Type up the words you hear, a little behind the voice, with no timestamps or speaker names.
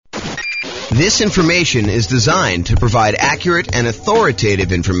This information is designed to provide accurate and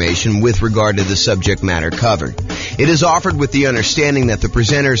authoritative information with regard to the subject matter covered. It is offered with the understanding that the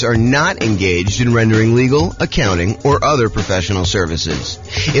presenters are not engaged in rendering legal, accounting, or other professional services.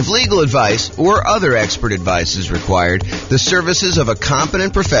 If legal advice or other expert advice is required, the services of a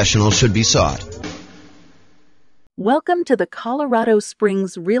competent professional should be sought. Welcome to the Colorado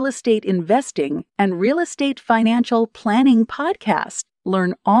Springs Real Estate Investing and Real Estate Financial Planning Podcast.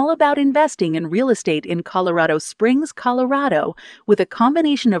 Learn all about investing in real estate in Colorado Springs, Colorado, with a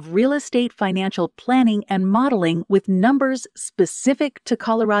combination of real estate financial planning and modeling with numbers specific to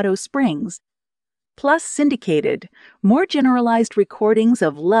Colorado Springs, plus syndicated, more generalized recordings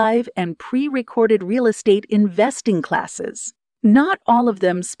of live and pre-recorded real estate investing classes, not all of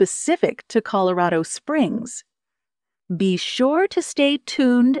them specific to Colorado Springs. Be sure to stay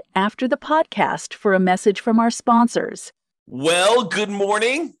tuned after the podcast for a message from our sponsors. Well, good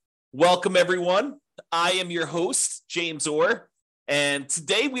morning. Welcome, everyone. I am your host, James Orr, and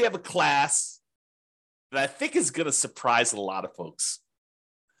today we have a class that I think is going to surprise a lot of folks.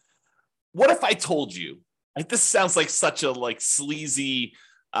 What if I told you, this sounds like such a sleazy,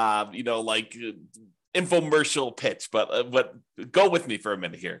 infomercial pitch, but go with me for a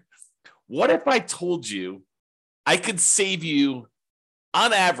minute here. What if I told you I could save you,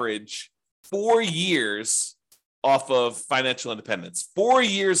 on average, 4 years off of financial independence, 4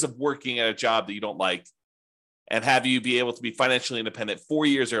 years of working at a job that you don't like, and have you be able to be financially independent 4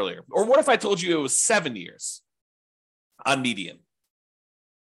 years earlier? Or what if I told you it was 7 years on median?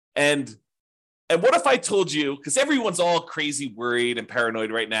 And what if I told you, because everyone's all crazy worried and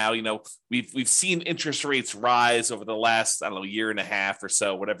paranoid right now, we've seen interest rates rise over the last, year and a half or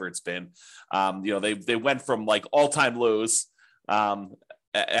so, whatever it's been. They went from all-time lows.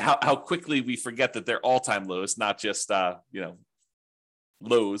 How quickly we forget that they're all-time lows, not just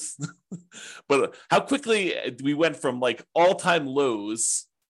lows, but how quickly we went from all-time lows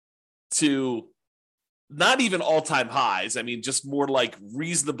to not even all-time highs. I mean, just more like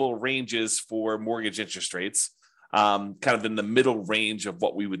reasonable ranges for mortgage interest rates, kind of in the middle range of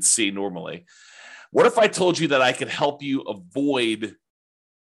what we would see normally. What if I told you that I could help you avoid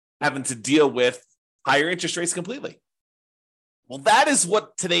having to deal with higher interest rates completely? Well, that is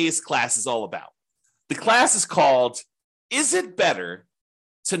what today's class is all about. The class is called, Is It Better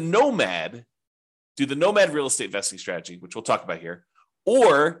to Nomad, do the Nomad real estate investing strategy, which we'll talk about here,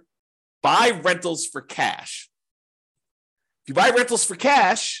 or buy rentals for cash? If you buy rentals for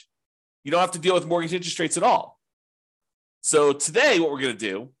cash, you don't have to deal with mortgage interest rates at all. So today, what we're going to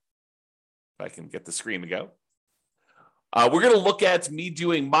do, if I can get the screen to go, we're going to look at me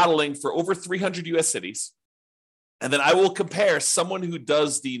doing modeling for over 300 U.S. cities. And then I will compare someone who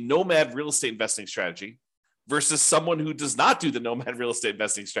does the Nomad real estate investing strategy versus someone who does not do the Nomad real estate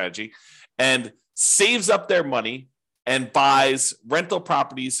investing strategy and saves up their money and buys rental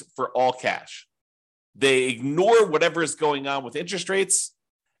properties for all cash. They ignore whatever is going on with interest rates.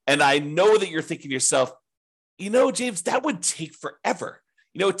 And I know that you're thinking to yourself, James, that would take forever.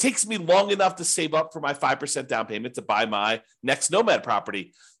 It takes me long enough to save up for my 5% down payment to buy my next Nomad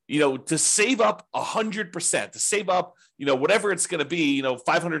property. To save up 100%, to save up, whatever it's going to be,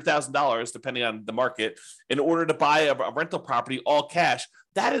 $500,000, depending on the market, in order to buy a rental property, all cash,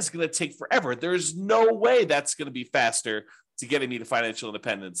 that is going to take forever. There's no way that's going to be faster to getting me to financial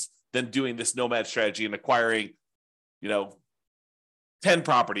independence than doing this Nomad strategy and acquiring, 10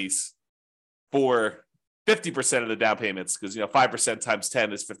 properties for 50% of the down payments, because, 5% times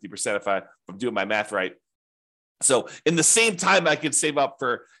 10 is 50% if I'm doing my math right. So in the same time I could save up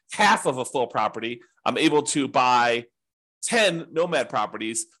for half of a full property, I'm able to buy 10 Nomad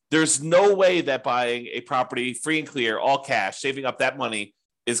properties. There's no way that buying a property free and clear, all cash, saving up that money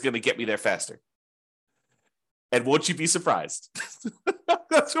is going to get me there faster. And won't you be surprised?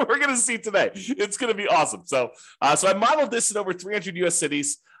 That's what we're going to see today. It's going to be awesome. So I modeled this in over 300 U.S.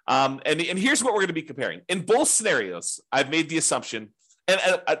 cities. And here's what we're going to be comparing. In both scenarios, I've made the assumption,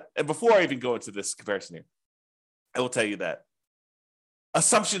 and before I even go into this comparison here, I will tell you that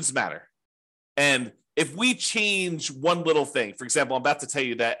assumptions matter. And if we change one little thing, for example, I'm about to tell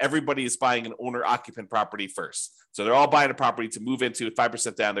you that everybody is buying an owner-occupant property first. So they're all buying a property to move into at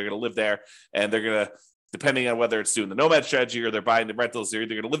 5% down. They're going to live there, and they're going to, depending on whether it's doing the Nomad strategy or they're buying the rentals, they're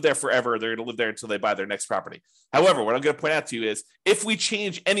either going to live there forever or they're going to live there until they buy their next property. However, what I'm going to point out to you is if we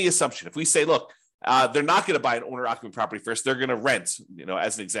change any assumption, if we say, look, they're not going to buy an owner-occupant property first. They're going to rent,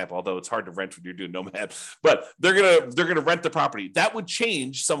 as an example, although it's hard to rent when you're doing Nomad, but they're going to rent the property. That would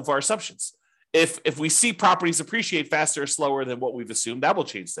change some of our assumptions. If we see properties appreciate faster or slower than what we've assumed, that will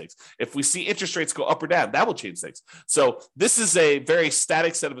change things. If we see interest rates go up or down, that will change things. So this is a very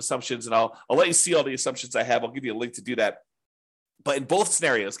static set of assumptions, and I'll let you see all the assumptions I have. I'll give you a link to do that. But in both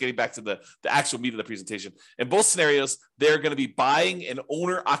scenarios, getting back to the actual meat of the presentation, in both scenarios, they're going to be buying an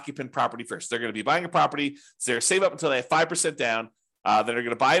owner-occupant property first. They're going to be buying a property, so they're save up until they have 5% down. Then they're going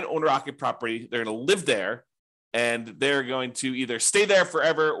to buy an owner-occupant property. They're going to live there, and they're going to either stay there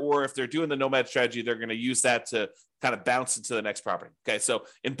forever, or if they're doing the Nomad strategy, they're going to use that to kind of bounce into the next property. Okay, so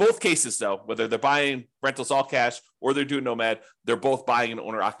in both cases, though, whether they're buying rentals all cash or they're doing Nomad, they're both buying an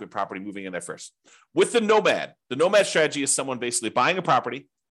owner-occupant property, moving in there first. With the Nomad strategy is someone basically buying a property,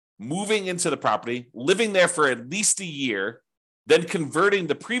 moving into the property, living there for at least a year, then converting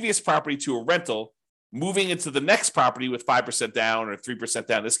the previous property to a rental, moving into the next property with 5% down or 3%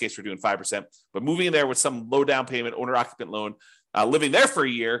 down. In this case, we're doing 5%, but moving in there with some low down payment, owner-occupant loan, living there for a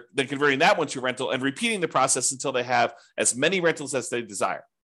year, then converting that one to rental and repeating the process until they have as many rentals as they desire.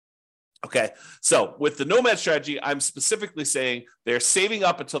 Okay, so with the Nomad strategy, I'm specifically saying they're saving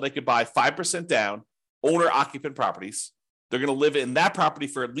up until they could buy 5% down owner-occupant properties. They're going to live in that property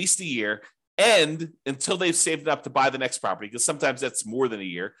for at least a year and until they've saved up to buy the next property, because sometimes that's more than a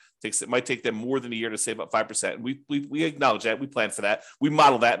year. It might take them more than a year to save up 5%. And we acknowledge that. We plan for that. We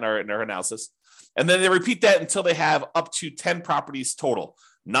model that in our analysis. And then they repeat that until they have up to 10 properties total,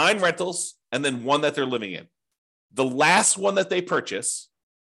 9 rentals, and then 1 that they're living in. The last one that they purchase,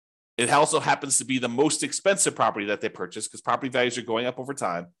 it also happens to be the most expensive property that they purchase because property values are going up over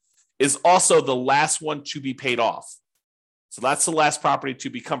time, is also the last one to be paid off. So that's the last property to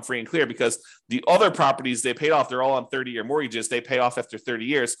become free and clear, because the other properties they paid off, they're all on 30-year mortgages. They pay off after 30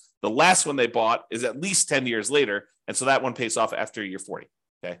 years. The last one they bought is at least 10 years later. And so that one pays off after year 40.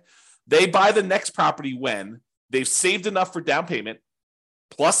 Okay. They buy the next property when they've saved enough for down payment,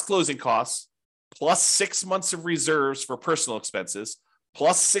 plus closing costs, plus 6 months of reserves for personal expenses,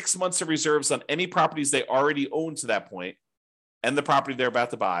 plus 6 months of reserves on any properties they already own to that point, and the property they're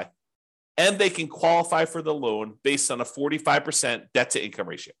about to buy. And they can qualify for the loan based on a 45% debt to income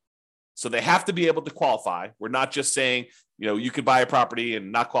ratio. So they have to be able to qualify. We're not just saying, you could buy a property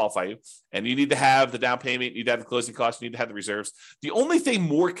and not qualify you. And you need to have the down payment, you need to have the closing costs, you need to have the reserves. The only thing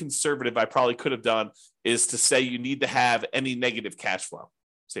more conservative I probably could have done is to say you need to have any negative cash flow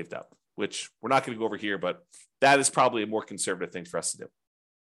saved up, which we're not going to go over here, but that is probably a more conservative thing for us to do.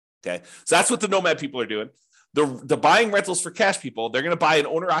 Okay, so that's what the Nomad people are doing. The buying rentals for cash people, they're going to buy an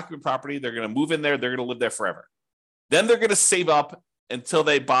owner-occupant property. They're going to move in there. They're going to live there forever. Then they're going to save up until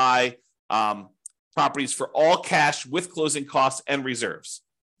they buy properties for all cash with closing costs and reserves.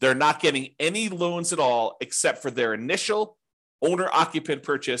 They're not getting any loans at all except for their initial owner-occupant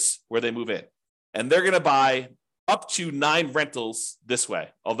purchase where they move in. And they're going to buy up to 9 rentals this way.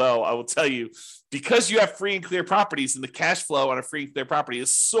 Although I will tell you, because you have free and clear properties, and the cash flow on a free and clear property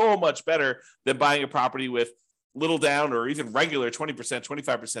is so much better than buying a property with little down or even regular 20%,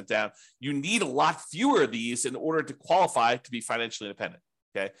 25% down, you need a lot fewer of these in order to qualify to be financially independent.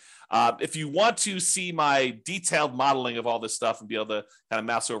 Okay. If you want to see my detailed modeling of all this stuff and be able to kind of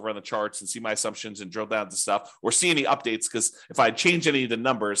mouse over on the charts and see my assumptions and drill down to stuff or see any updates, because if I change any of the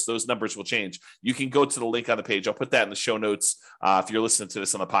numbers, those numbers will change. You can go to the link on the page. I'll put that in the show notes if you're listening to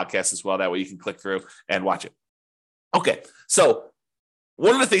this on the podcast as well. That way you can click through and watch it. Okay. So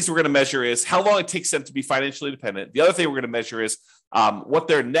one of the things we're going to measure is how long it takes them to be financially independent. The other thing we're going to measure is what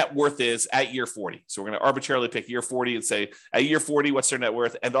their net worth is at year 40. So we're going to arbitrarily pick year 40 and say at year 40, what's their net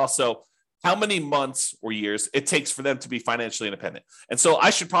worth? And also how many months or years it takes for them to be financially independent. And so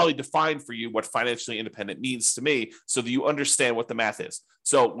I should probably define for you what financially independent means to me so that you understand what the math is.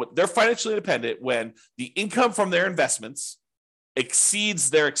 So they're financially independent when the income from their investments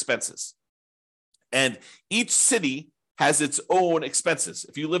exceeds their expenses. And each city has its own expenses.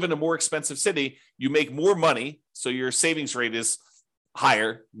 If you live in a more expensive city, you make more money, so your savings rate is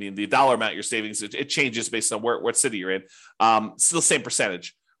higher. I mean, the dollar amount you're saving, it changes based on what city you're in. Still the same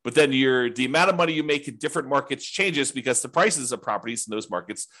percentage. But then the amount of money you make in different markets changes because the prices of properties in those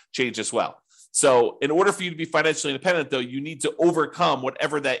markets change as well. So in order for you to be financially independent, though, you need to overcome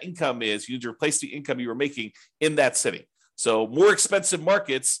whatever that income is. You need to replace the income you were making in that city. So more expensive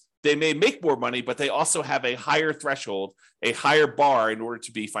markets, they may make more money, but they also have a higher threshold, a higher bar in order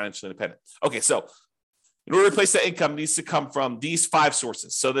to be financially independent. Okay, so in order to replace that income, it needs to come from these 5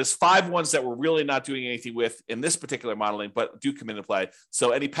 sources. So there's 5 ones that we're really not doing anything with in this particular modeling, but do come into play. So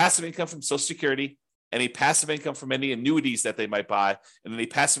any passive income from Social Security, any passive income from any annuities that they might buy, and any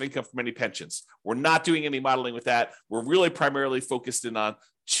passive income from any pensions. We're not doing any modeling with that. We're really primarily focused in on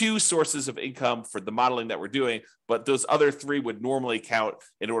 2 sources of income for the modeling that we're doing, but those other 3 would normally count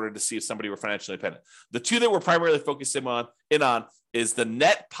in order to see if somebody were financially independent. The 2 that we're primarily focusing on is the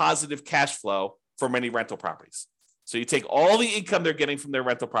net positive cash flow from any rental properties. So you take all the income they're getting from their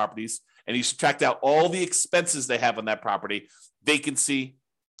rental properties and you subtract out all the expenses they have on that property, vacancy,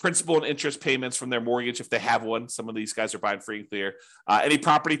 principal and interest payments from their mortgage if they have one. Some of these guys are buying free and clear. Any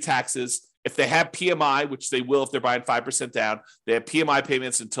property taxes. If they have PMI, which they will if they're buying 5% down, they have PMI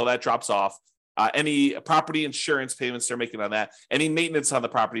payments until that drops off. Any property insurance payments they're making on that, any maintenance on the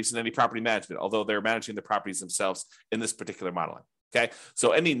properties, and any property management, although they're managing the properties themselves in this particular modeling. Okay,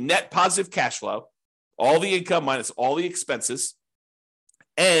 so any net positive cash flow, all the income minus all the expenses.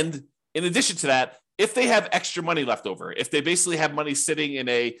 And in addition to that, if they have extra money left over, if they basically have money sitting in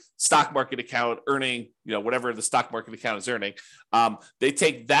a stock market account earning, whatever the stock market account is earning, they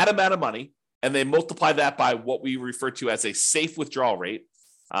take that amount of money and they multiply that by what we refer to as a safe withdrawal rate.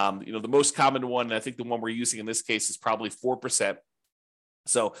 The most common one, and I think the one we're using in this case is probably 4%.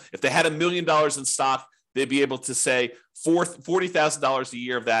 So if they had $1 million in stock, they'd be able to say $40,000 a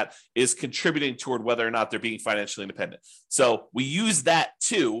year of that is contributing toward whether or not they're being financially independent. So we use that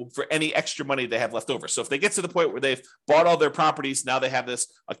too for any extra money they have left over. So if they get to the point where they've bought all their properties, now they have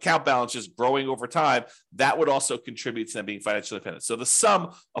this account balance just growing over time, that would also contribute to them being financially independent. So the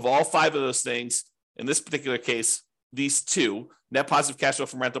sum of all 5 of those things, in this particular case, these 2, net positive cash flow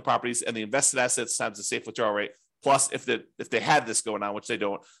from rental properties and the invested assets times the safe withdrawal rate, plus if they had this going on, which they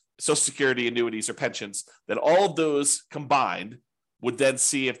don't, Social Security, annuities, or pensions, that all of those combined would then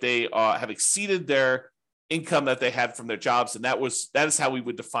see if they have exceeded their income that they had from their jobs. And that is how we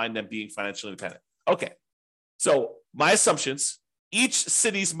would define them being financially independent. Okay. So my assumptions, each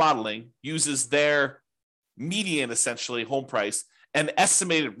city's modeling uses their median, essentially, home price and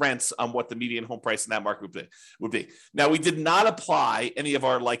estimated rents on what the median home price in that market would be. Now, we did not apply any of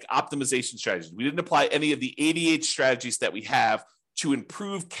our optimization strategies. We didn't apply any of the 88 strategies that we have to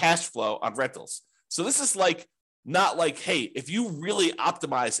improve cash flow on rentals. So this is not like, hey, if you really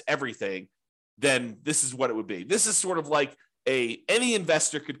optimize everything, then this is what it would be. This is sort of like any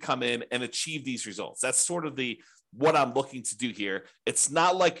investor could come in and achieve these results. That's sort of what I'm looking to do here. It's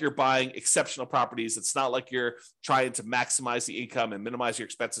not like you're buying exceptional properties. It's not like you're trying to maximize the income and minimize your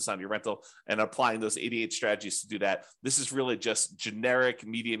expenses on your rental and applying those 88 strategies to do that. This is really just generic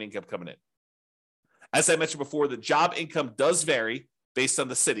median income coming in. As I mentioned before, the job income does vary based on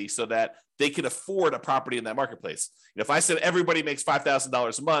the city so that they can afford a property in that marketplace. If I said everybody makes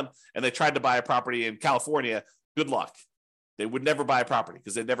 $5,000 a month and they tried to buy a property in California, good luck. They would never buy a property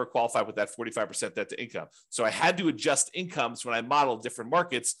because they never qualify with that 45% debt to income. So I had to adjust incomes when I modeled different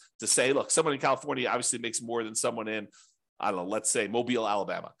markets to say, look, someone in California obviously makes more than someone in, I don't know, let's say Mobile,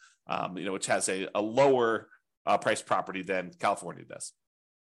 Alabama, which has a lower price property than California does.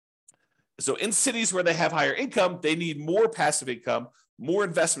 So in cities where they have higher income, they need more passive income, more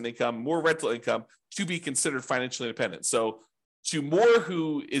investment income, more rental income to be considered financially independent. So to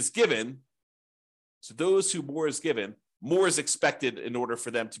those who more is given, more is expected in order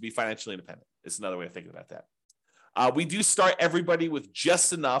for them to be financially independent. It's another way of thinking about that. We do start everybody with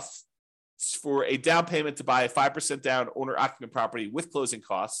just enough for a down payment to buy a 5% down owner-occupant property with closing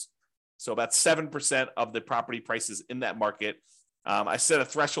costs. So about 7% of the property prices in that market. I set a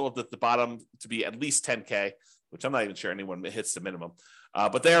threshold at the bottom to be at least 10K, which I'm not even sure anyone hits the minimum.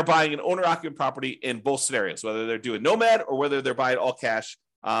 But they are buying an owner-occupant property in both scenarios, whether they're doing Nomad or whether they're buying all cash.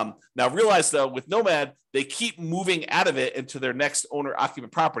 Now realize though, with Nomad, they keep moving out of it into their next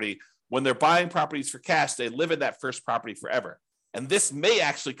owner-occupant property. When they're buying properties for cash, they live in that first property forever. And this may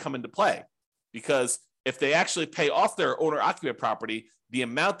actually come into play because if they actually pay off their owner-occupant property, the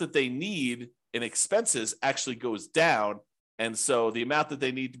amount that they need in expenses actually goes down. And so the amount that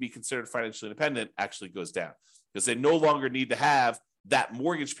they need to be considered financially independent actually goes down because they no longer need to have that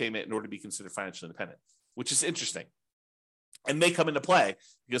mortgage payment in order to be considered financially independent, which is interesting. And may come into play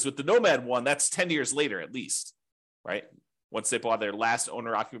because with the Nomad one, that's 10 years later at least, right? Once they bought their last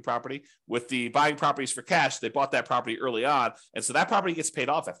owner-occupant property. With the buying properties for cash, they bought that property early on, and so that property gets paid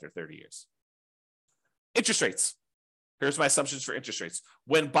off after 30 years. Interest rates. Here's my assumptions for interest rates.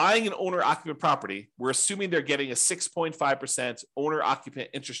 When buying an owner-occupant property, we're assuming they're getting a 6.5% owner-occupant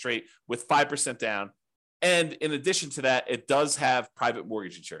interest rate with 5% down. And in addition to that, it does have private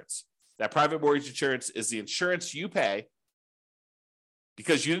mortgage insurance. That private mortgage insurance is the insurance you pay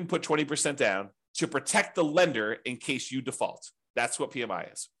because you didn't put 20% down to protect the lender in case you default. That's what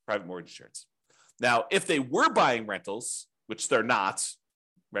PMI is, private mortgage insurance. Now, if they were buying rentals, which they're not,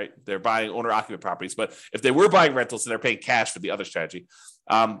 right? They're buying owner-occupant properties. But if they were buying rentals, then they're paying cash for the other strategy.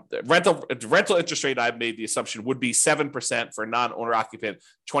 Rental interest rate, I've made the assumption, would be 7% for non-owner-occupant,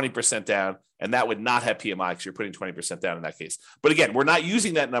 20% down, and that would not have PMI because you're putting 20% down in that case. But again, we're not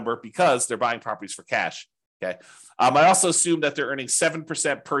using that number because they're buying properties for cash. Okay. I also assume that they're earning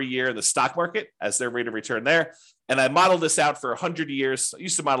 7% per year in the stock market as their rate of return there. And I modeled this out for 100 years. I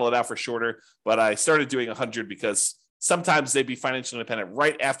used to model it out for shorter, but I started doing 100 because sometimes they'd be financially independent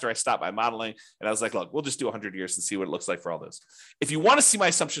right after I stopped my modeling. And I was like, look, we'll just do 100 years and see what it looks like for all those. If you want to see my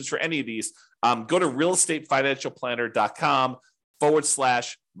assumptions for any of these, go to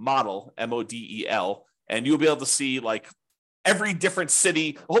realestatefinancialplanner.com/model, MODEL, and you'll be able to see like every different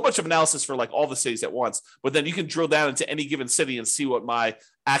city, a whole bunch of analysis for like all the cities at once, but then you can drill down into any given city and see what my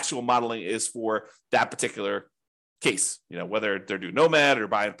actual modeling is for that particular case, whether they're doing Nomad or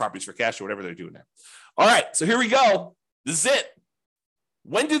buying properties for cash or whatever they're doing there. All right, so here we go. This is it.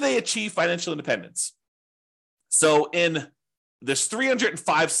 When do they achieve financial independence? So there's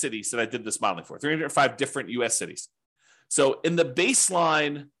 305 cities that I did this modeling for, 305 different US cities. So in the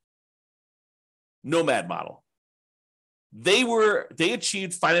baseline Nomad model, they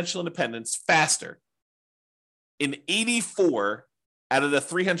achieved financial independence faster in 84 out of the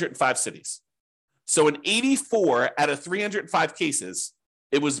 305 cities. So in 84 out of 305 cases,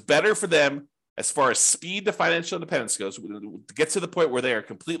 it was better for them as far as speed to financial independence goes, to get to the point where they are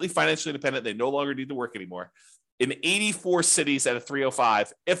completely financially independent. They no longer need to work anymore. In 84 cities out of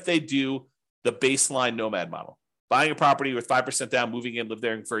 305, if they do the baseline Nomad model, buying a property with 5% down, moving in, live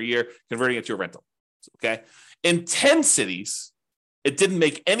there for a year, converting it to a rental. Okay. In 10 cities, it didn't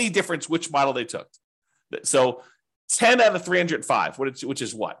make any difference which model they took. So 10 out of 305, which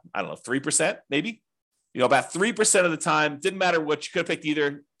is what? I don't know, 3% maybe? About 3% of the time, didn't matter what, you could have picked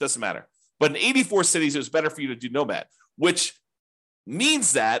either, doesn't matter. But in 84 cities, it was better for you to do Nomad, which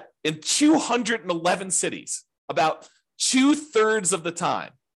means that in 211 cities, about 2/3 of the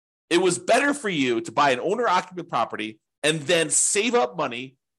time, it was better for you to buy an owner-occupant property and then save up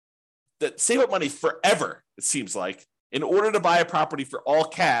money forever, it seems like, in order to buy a property for all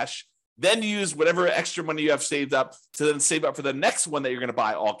cash, then use whatever extra money you have saved up to then save up for the next one that you're going to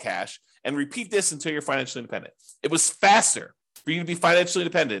buy all cash, and repeat this until you're financially independent. It was faster for you to be financially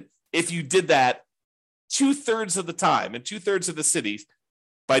independent if you did that 2/3 of the time in 2/3 of the cities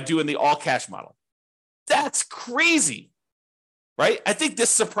by doing the all cash model. That's crazy, right? I think this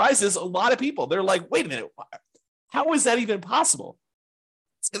surprises a lot of people. They're like, wait a minute, how is that even possible?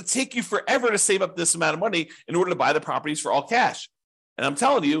 It's going to take you forever to save up this amount of money in order to buy the properties for all cash. And I'm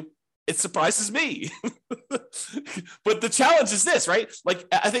telling you, it surprises me. But the challenge is this, right? Like,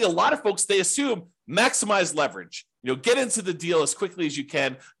 I think a lot of folks, they assume maximize leverage. Get into the deal as quickly as you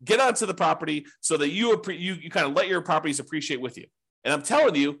can, get onto the property so that you kind of let your properties appreciate with you. And I'm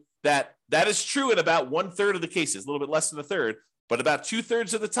telling you that is true in about 1/3 of the cases, a little bit less than a third, but about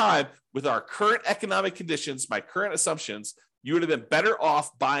 2/3 of the time with our current economic conditions, my current assumptions, you would have been better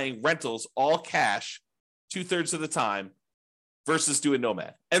off buying rentals all cash 2/3 of the time versus doing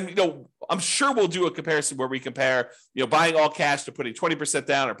Nomad. And, I'm sure we'll do a comparison where we compare, buying all cash to putting 20%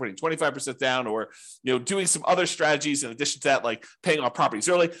 down or putting 25% down, or, doing some other strategies in addition to that, like paying off properties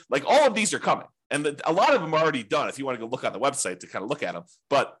early. Like, all of these are coming. And a lot of them are already done if you want to go look on the website to kind of look at them.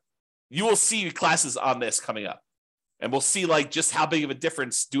 But you will see classes on this coming up. And we'll see like just how big of a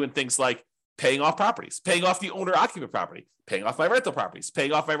difference doing things like paying off properties, paying off the owner-occupant property, paying off my rental properties,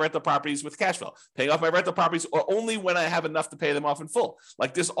 paying off my rental properties with cash flow, paying off my rental properties or only when I have enough to pay them off in full.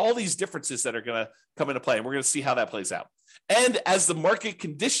 Like, there's all these differences that are going to come into play, and we're going to see how that plays out. And as the market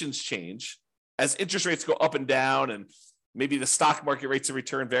conditions change, as interest rates go up and down, and maybe the stock market rates of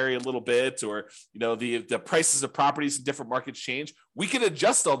return vary a little bit, or the prices of properties in different markets change, we can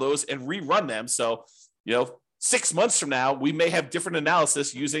adjust all those and rerun them. So 6 months from now, we may have different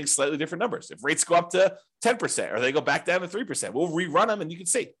analysis using slightly different numbers. If rates go up to 10% or they go back down to 3%, we'll rerun them and you can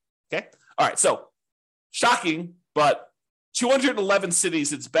see. Okay. All right. So shocking, but 211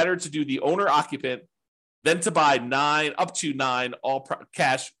 cities, it's better to do the owner occupant than to buy up to nine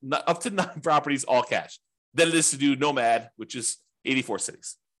properties, all cash, than it is to do Nomad, which is 84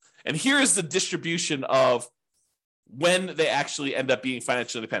 cities. And here is the distribution of when they actually end up being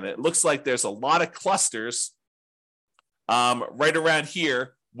financially independent. It looks like there's a lot of clusters right around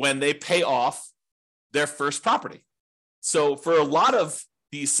here when they pay off their first property. So for a lot of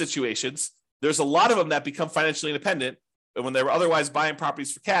these situations, there's a lot of them that become financially independent when they were otherwise buying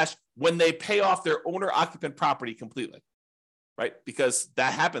properties for cash when they pay off their owner-occupant property completely, right? Because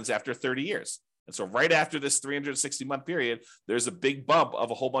that happens after 30 years. And so right after this 360-month period, there's a big bump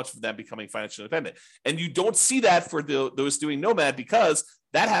of a whole bunch of them becoming financially independent. And you don't see that for those doing Nomad because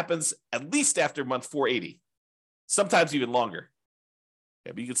that happens at least after month 480, sometimes even longer.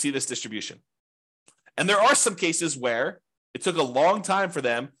 Okay, but you can see this distribution. And there are some cases where it took a long time for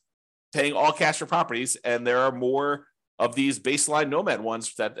them paying all cash for properties, and there are more of these baseline Nomad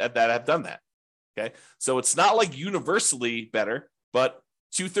ones that have done that. Okay, so it's not like universally better, but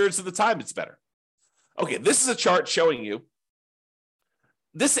 2/3 of the time it's better. Okay, this is a chart showing you.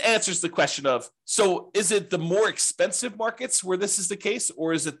 This answers the question of, so is it the more expensive markets where this is the case,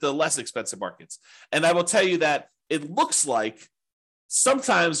 or is it the less expensive markets? And I will tell you that it looks like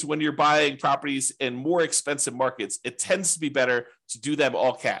sometimes when you're buying properties in more expensive markets, it tends to be better to do them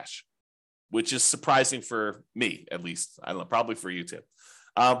all cash, which is surprising for me, at least. I don't know, probably for you too.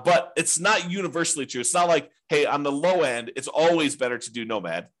 But it's not universally true. It's not like, hey, on the low end, it's always better to do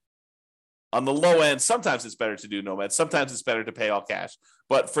Nomad. On the low end, sometimes it's better to do Nomad. Sometimes it's better to pay all cash.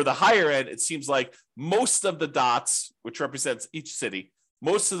 But for the higher end, it seems like most of the dots, which represents each city,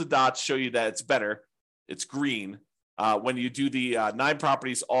 most of the dots show you that it's better. It's green when you do the 9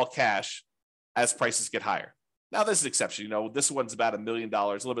 properties all cash as prices get higher. Now, this is an exception. This one's about $1 million, a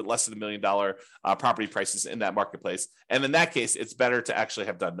little bit less than $1 million property prices in that marketplace. And in that case, it's better to actually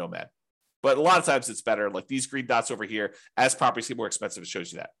have done Nomad. But a lot of times it's better, like these green dots over here, as properties get more expensive, it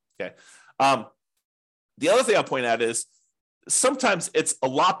shows you that. Okay. The other thing I'll point out is sometimes it's a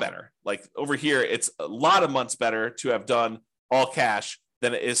lot better. Like over here, it's a lot of months better to have done all cash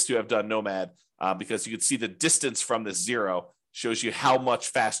than it is to have done Nomad because you can see the distance from this 0 shows you how much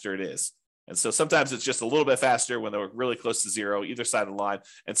faster it is. And so sometimes it's just a little bit faster when they're really close to 0, either side of the line.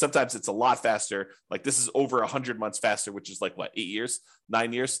 And sometimes it's a lot faster. Like this is over 100 months faster, which is like what, 8 years,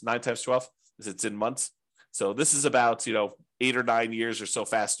 9 years, 9 times 12, it's in months. So this is about, 8 or 9 years or so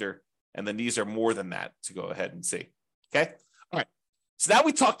faster. And then these are more than that to go ahead and see. Okay. All right. So now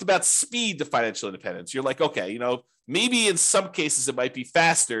we talked about speed to financial independence. You're like, okay, maybe in some cases it might be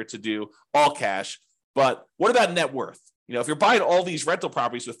faster to do all cash, but what about net worth? If you're buying all these rental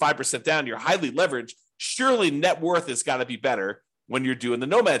properties with 5% down, you're highly leveraged. Surely net worth has got to be better when you're doing the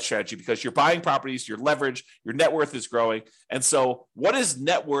Nomad strategy because you're buying properties, you're leveraged, your net worth is growing. And so what is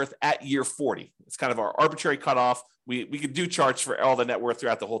net worth at year 40? It's kind of our arbitrary cutoff. We could do charts for all the net worth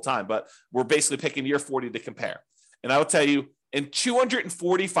throughout the whole time, but we're basically picking year 40 to compare. And I will tell you, in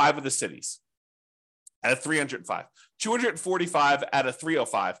 245 of the cities, out of 305, 245 out of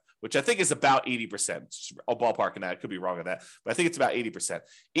 305, which I think is about 80%. I'll ballpark in that. I could be wrong on that, but I think it's about 80%.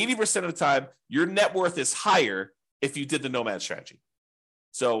 80% of the time, your net worth is higher if you did the Nomad strategy.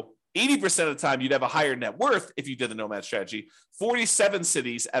 So 80% of the time, you'd have a higher net worth if you did the Nomad strategy. 47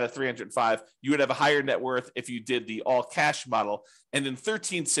 cities out of 305, you would have a higher net worth if you did the all cash model. And in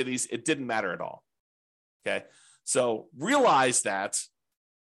 13 cities, it didn't matter at all. Okay. So realize that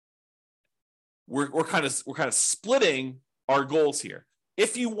we're kind of splitting our goals here.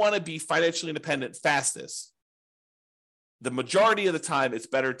 If you want to be financially independent fastest, the majority of the time, it's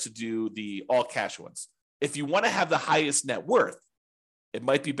better to do the all cash ones. If you want to have the highest net worth, it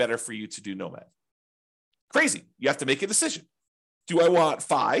might be better for you to do Nomad. Crazy. You have to make a decision. Do I want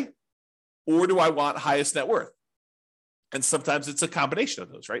FI or do I want highest net worth? And sometimes it's a combination of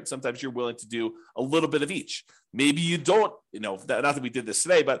those, right? Sometimes you're willing to do a little bit of each. Maybe you don't, not that we did this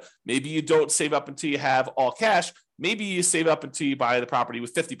today, but maybe you don't save up until you have all cash. Maybe you save up until you buy the property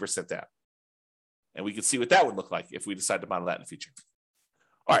with 50% down. And we can see what that would look like if we decide to model that in the future.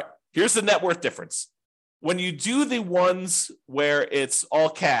 All right, here's the net worth difference. When you do the ones where it's all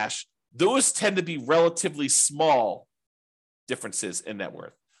cash, those tend to be relatively small differences in net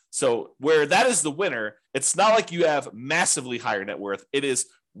worth. So where that is the winner, it's not like you have massively higher net worth. It is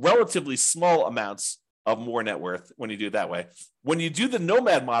relatively small amounts of more net worth when you do it that way. When you do the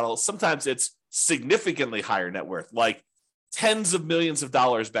Nomad model, sometimes it's significantly higher net worth, like tens of millions of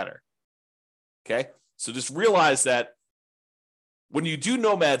dollars better. Okay. So just realize that when you do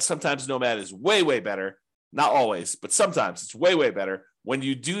Nomad, sometimes Nomad is way, way better. Not always, but sometimes it's way, way better. When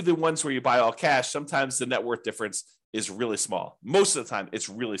you do the ones where you buy all cash, sometimes the net worth difference is really small. Most of the time, it's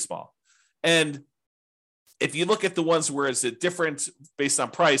really small. And if you look at the ones where it's a different based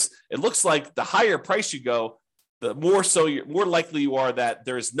on price, it looks like the higher price you go, the more likely you are that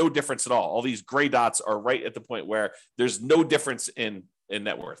there is no difference at all. All these gray dots are right at the point where there's no difference in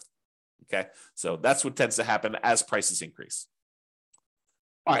net worth. Okay, so that's what tends to happen as prices increase.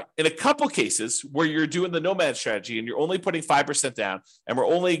 All right. In a couple cases where you're doing the Nomad strategy and you're only putting 5% down, and we're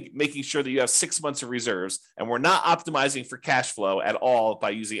only making sure that you have 6 months of reserves, and we're not optimizing for cash flow at all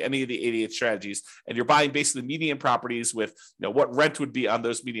by using any of the 88 strategies, and you're buying basically median properties with what rent would be on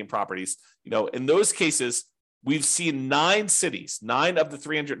those median properties, in those cases, we've seen 9 cities, 9 of the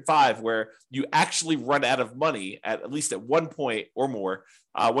 305, where you actually run out of money at least at one point or more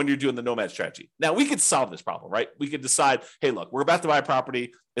when you're doing the Nomad strategy. Now, we could solve this problem, right? We could decide, hey, look, we're about to buy a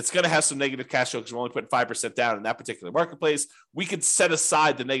property. It's going to have some negative cash flow because we're only putting 5% down in that particular marketplace. We could set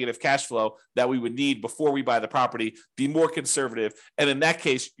aside the negative cash flow that we would need before we buy the property, be more conservative. And in that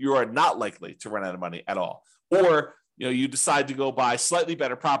case, you are not likely to run out of money at all. Or you decide to go buy slightly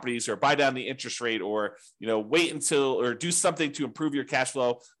better properties or buy down the interest rate or, wait until or do something to improve your cash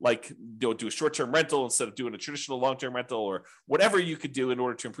flow, like do a short-term rental instead of doing a traditional long-term rental or whatever you could do in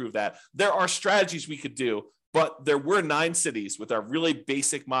order to improve that. There are strategies we could do, but there were 9 cities with our really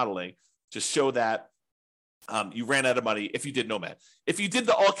basic modeling to show that you ran out of money if you did Nomad. If you did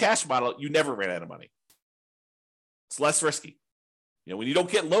the all cash model, you never ran out of money. It's less risky. When you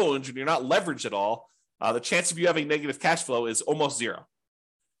don't get loans and you're not leveraged at all, the chance of you having negative cash flow is almost zero.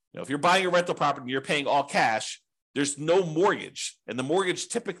 If you're buying a rental property and you're paying all cash, there's no mortgage. And the mortgage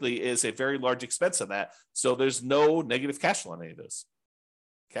typically is a very large expense on that. So there's no negative cash flow on any of those.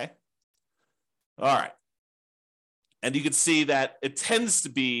 Okay. All right. And you can see that it tends to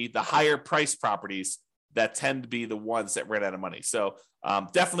be the higher price properties that tend to be the ones that ran out of money. So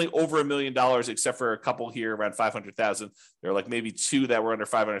definitely over $1 million, except for a couple here around 500,000. There are like maybe 2 that were under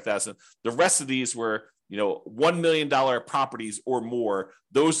 500,000. The rest of these were, $1 million properties or more.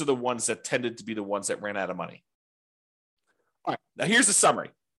 Those are the ones that tended to be the ones that ran out of money. All right. Now here's the summary.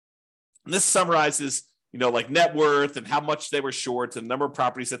 And this summarizes, like net worth and how much they were short and the number of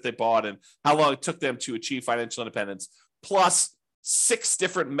properties that they bought and how long it took them to achieve financial independence, plus 6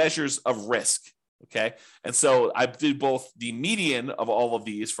 different measures of risk. Okay. And so I did both the median of all of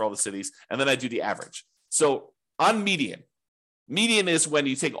these for all the cities, and then I do the average. So on median is when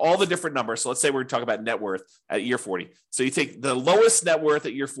you take all the different numbers. So let's say we're talking about net worth at year 40. So you take the lowest net worth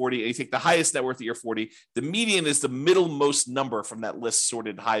at year 40 and you take the highest net worth at year 40. The median is the middlemost number from that list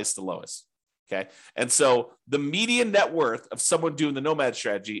sorted highest to lowest. Okay. And so the median net worth of someone doing the Nomad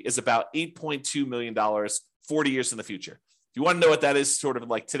strategy is about $8.2 million 40 years in the future. If you want to know what that is, sort of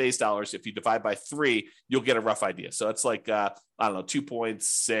like today's dollars, if you divide by 3, you'll get a rough idea. So it's like, 2.6,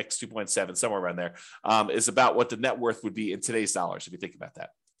 2.7, somewhere around there, is about what the net worth would be in today's dollars, if you think about that.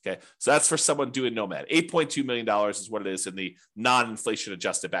 Okay. So that's for someone doing Nomad. $8.2 million is what it is in the non-inflation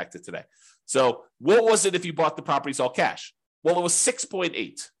adjusted back to today. So what was it if you bought the properties all cash? Well, it was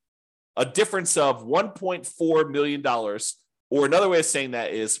 6.8, a difference of $1.4 million. Or another way of saying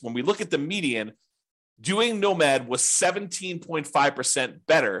that is when we look at the median, doing Nomad was 17.5%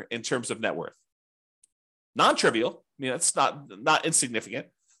 better in terms of net worth. Non-trivial. It's not insignificant.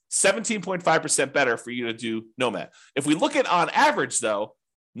 17.5% better for you to do Nomad. If we look at on average, though,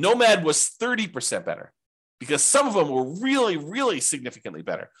 Nomad was 30% better because some of them were really, really significantly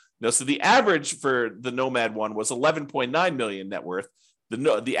better. So the average for the Nomad one was 11.9 million net worth.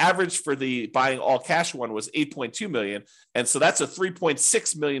 The average for the buying all cash one was 8.2 million. And so that's a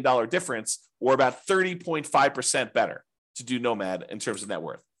 $3.6 million difference, or about 30.5% better to do Nomad in terms of net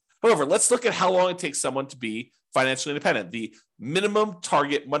worth. However, let's look at how long it takes someone to be financially independent, the minimum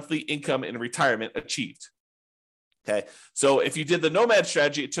target monthly income in retirement achieved. Okay. So if you did the Nomad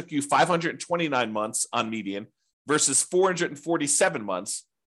strategy, it took you 529 months on median versus 447 months.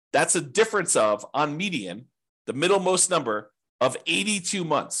 That's a difference of, on median, the middlemost number of 82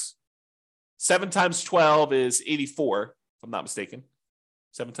 months. 7 times 12 is 84, if I'm not mistaken.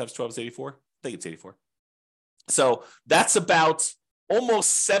 7 times 12 is 84. I think it's 84. So that's about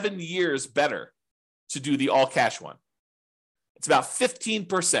almost 7 years better to do the all cash one. It's about 15%,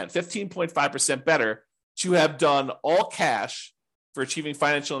 15.5% better to have done all cash for achieving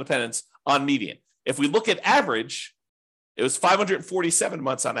financial independence on median. If we look at average, it was 547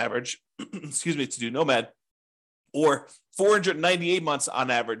 months on average, to do Nomad, or 498 months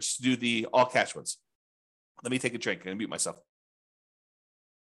on average to do the all cash ones. Let me take a drink and mute myself.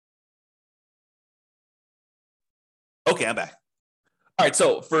 Okay, I'm back. All right,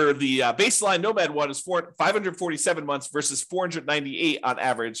 so for the baseline Nomad one is 547 months versus 498 on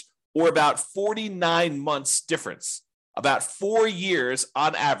average, or about 49 months difference. About 4 years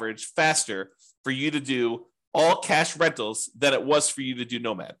on average faster for you to do all cash rentals than it was for you to do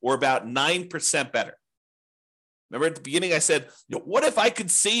Nomad, or about 9% better. Remember at the beginning I said, what if I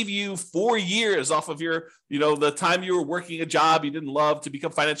could save you 4 years off of your, the time you were working a job you didn't love to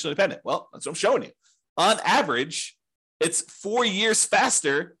become financially independent? Well, that's what I'm showing you. On average, It's 4 years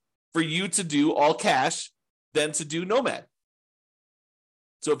faster for you to do all cash than to do Nomad.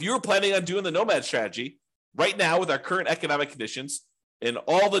 So if you were planning on doing the Nomad strategy right now with our current economic conditions in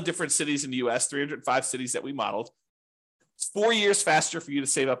all the different cities in the US, 305 cities that we modeled, it's 4 years faster for you to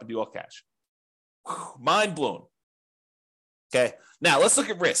save up and do all cash. Mind blown. Okay. Now let's look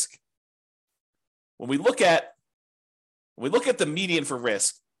at risk. When we look at the median for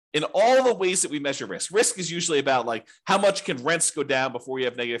risk, in all the ways that we measure risk is usually about like how much can rents go down before you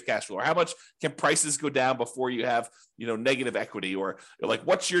have negative cash flow, or how much can prices go down before you have, negative equity, or like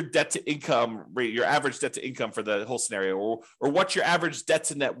what's your debt to income rate, your average debt to income for the whole scenario, or what's your average debt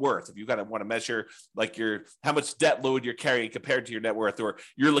to net worth. If you kind of want to measure like how much debt load you're carrying compared to your net worth, or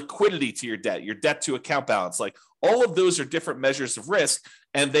your liquidity to your debt to account balance, like all of those are different measures of risk.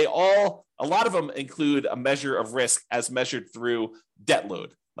 And a lot of them include a measure of risk as measured through debt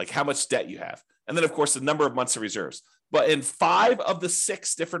load, like how much debt you have. And then, of course, the number of months of reserves. But in 5 of the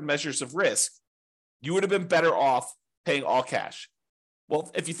 6 different measures of risk, you would have been better off paying all cash. Well,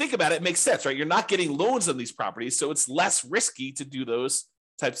 if you think about it, it makes sense, right? You're not getting loans on these properties, so it's less risky to do those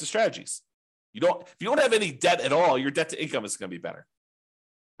types of strategies. If you don't have any debt at all, your debt to income is going to be better,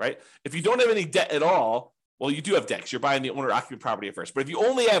 right? If you don't have any debt at all, well, you do have debt because you're buying the owner-occupant property at first. But if you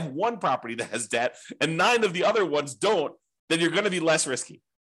only have one property that has debt and 9 of the other ones don't, then you're going to be less risky.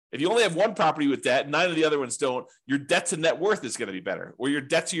 If you only have one property with debt, 9 of the other ones don't, your debt to net worth is going to be better, or your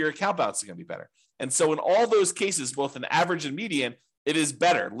debt to your account balance is going to be better. And so in all those cases, both in average and median, it is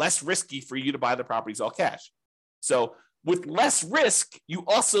better, less risky for you to buy the properties all cash. So with less risk, you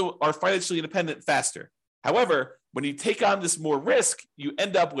also are financially independent faster. However, when you take on this more risk, you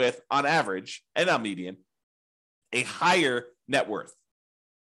end up with, on average and on median, a higher net worth.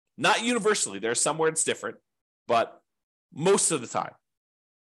 Not universally. There's somewhere it's different, but most of the time.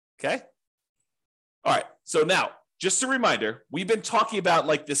 Okay? All right. So now, just a reminder, we've been talking about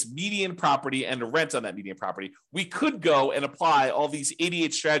like this median property and the rent on that median property. We could go and apply all these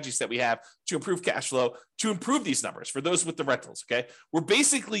 88 strategies that we have to improve cash flow, to improve these numbers for those with the rentals. Okay? We're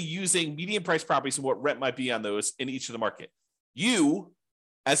basically using median price properties and what rent might be on those in each of the market. You,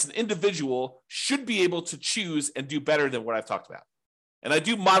 as an individual, should be able to choose and do better than what I've talked about. And I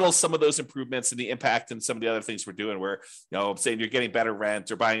do model some of those improvements and the impact and some of the other things we're doing where, I'm saying you're getting better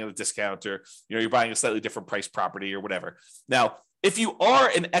rent or buying at a discount, or, you're buying a slightly different price property or whatever. Now, if you are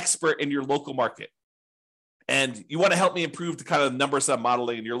an expert in your local market and you want to help me improve the kind of numbers I'm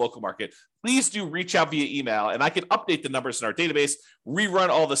modeling in your local market, please do reach out via email and I can update the numbers in our database, rerun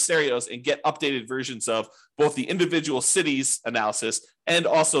all the scenarios, and get updated versions of both the individual cities analysis and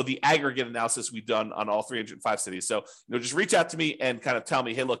also the aggregate analysis we've done on all 305 cities. So, just reach out to me and kind of tell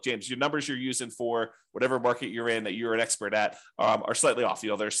me, hey, look, James, your numbers you're using for whatever market you're in that you're an expert at are slightly off.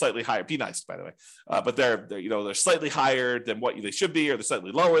 They're slightly higher. Be nice, by the way. But they're slightly higher than what they should be, or they're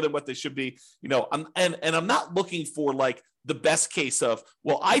slightly lower than what they should be. I'm not looking for like the best case of,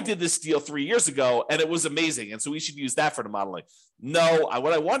 well, I did this deal 3 years ago and it was amazing, and so we should use that for the modeling. No,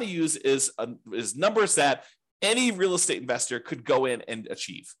 what I want to use is numbers that any real estate investor could go in and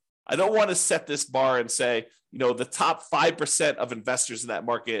achieve. I don't want to set this bar and say, the top 5% of investors in that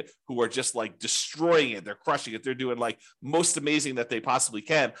market who are just like destroying it, they're crushing it, they're doing like most amazing that they possibly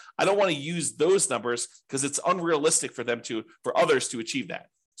can. I don't want to use those numbers because it's unrealistic for others to achieve that.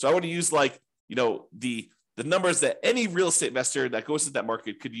 So I want to use the numbers that any real estate investor that goes into that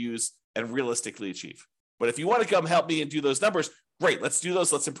market could use and realistically achieve. But if you want to come help me and do those numbers, great, let's do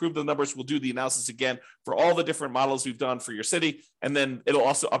those. Let's improve the numbers. We'll do the analysis again for all the different models we've done for your city. And then it'll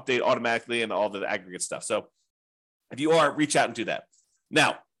also update automatically and all the aggregate stuff. So if you are, reach out and do that.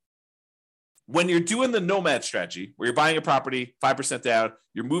 Now, when you're doing the Nomad strategy, where you're buying a property, 5% down,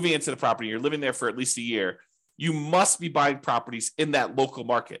 you're moving into the property, you're living there for at least a year, you must be buying properties in that local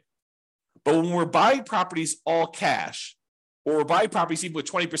market. But when we're buying properties all cash, or we're buying properties even with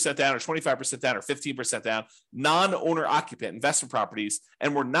 20% down or 25% down or 15% down, non-owner occupant investment properties,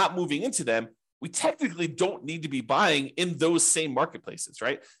 and we're not moving into them, we technically don't need to be buying in those same marketplaces,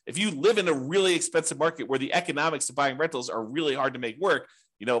 right? If you live in a really expensive market where the economics of buying rentals are really hard to make work,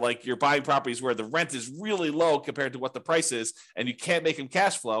 like you're buying properties where the rent is really low compared to what the price is, and you can't make them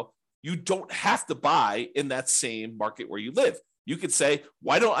cash flow, you don't have to buy in that same market where you live. You could say,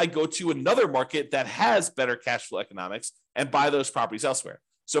 why don't I go to another market that has better cash flow economics and buy those properties elsewhere?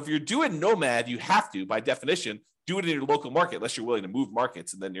 So if you're doing Nomad, you have to, by definition, do it in your local market, unless you're willing to move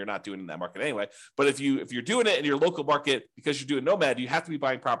markets, and then you're not doing it in that market anyway. But if you're doing it in your local market because you're doing Nomad, you have to be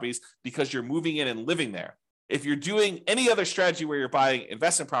buying properties because you're moving in and living there. If you're doing any other strategy where you're buying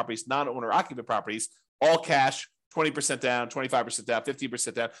investment properties, non-owner occupant properties, all cash, 20% down, 25% down,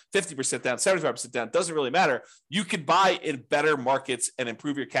 15% down, 50% down, 75% down, doesn't really matter. You can buy in better markets and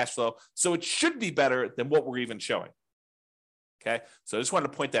improve your cash flow. So it should be better than what we're even showing. Okay. So I just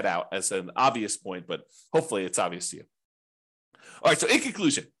wanted to point that out as an obvious point, but hopefully it's obvious to you. All right. So in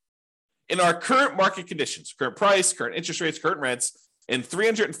conclusion, in our current market conditions, current price, current interest rates, current rents, in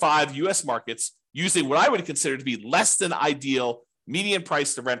 305 US markets, using what I would consider to be less than ideal median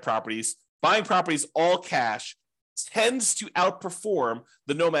price to rent properties, buying properties all cash tends to outperform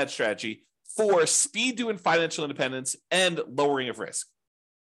the Nomad strategy for speed to financial independence and lowering of risk.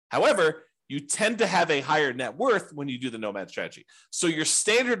 However, you tend to have a higher net worth when you do the Nomad strategy. So your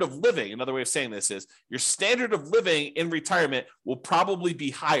standard of living, another way of saying this is your standard of living in retirement will probably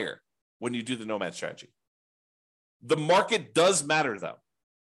be higher when you do the Nomad strategy. The market does matter though.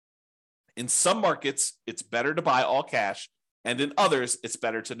 In some markets, it's better to buy all cash, and in others, it's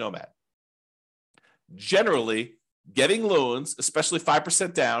better to Nomad. Generally, getting loans, especially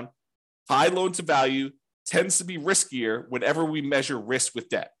 5% down, high loan to value, tends to be riskier whenever we measure risk with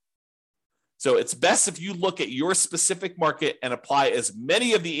debt. So it's best if you look at your specific market and apply as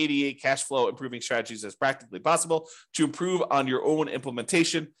many of the 88 cash flow improving strategies as practically possible to improve on your own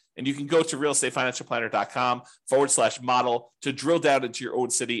implementation. And you can go to realestatefinancialplanner.com/model to drill down into your own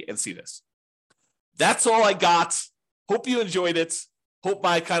city and see this. That's all I got. Hope you enjoyed it. Hope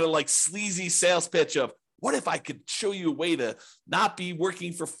my kind of like sleazy sales pitch of what if I could show you a way to not be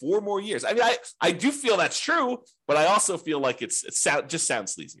working for 4 more years? I mean, I do feel that's true, but I also feel like it just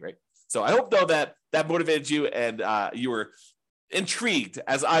sounds sleazy, right? So I hope, though, that motivated you and you were intrigued,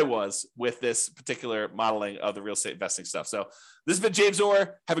 as I was, with this particular modeling of the real estate investing stuff. So this has been James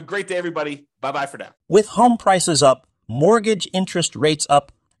Orr. Have a great day, everybody. Bye-bye for now. With home prices up, mortgage interest rates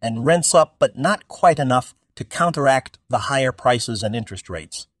up, and rents up, but not quite enough to counteract the higher prices and interest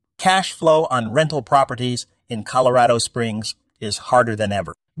rates, cash flow on rental properties in Colorado Springs is harder than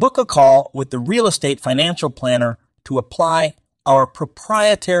ever. Book a call with the Real Estate Financial Planner to apply our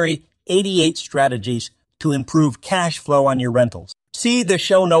proprietary 88 strategies to improve cash flow on your rentals. See the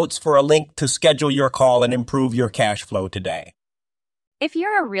show notes for a link to schedule your call and improve your cash flow today. If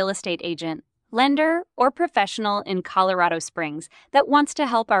you're a real estate agent, lender, or professional in Colorado Springs that wants to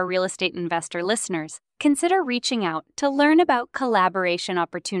help our real estate investor listeners, consider reaching out to learn about collaboration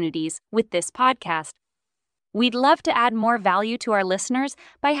opportunities with this podcast. We'd love to add more value to our listeners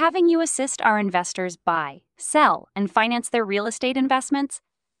by having you assist our investors buy, sell, and finance their real estate investments.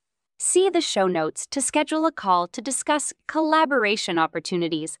 See the show notes to schedule a call to discuss collaboration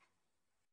opportunities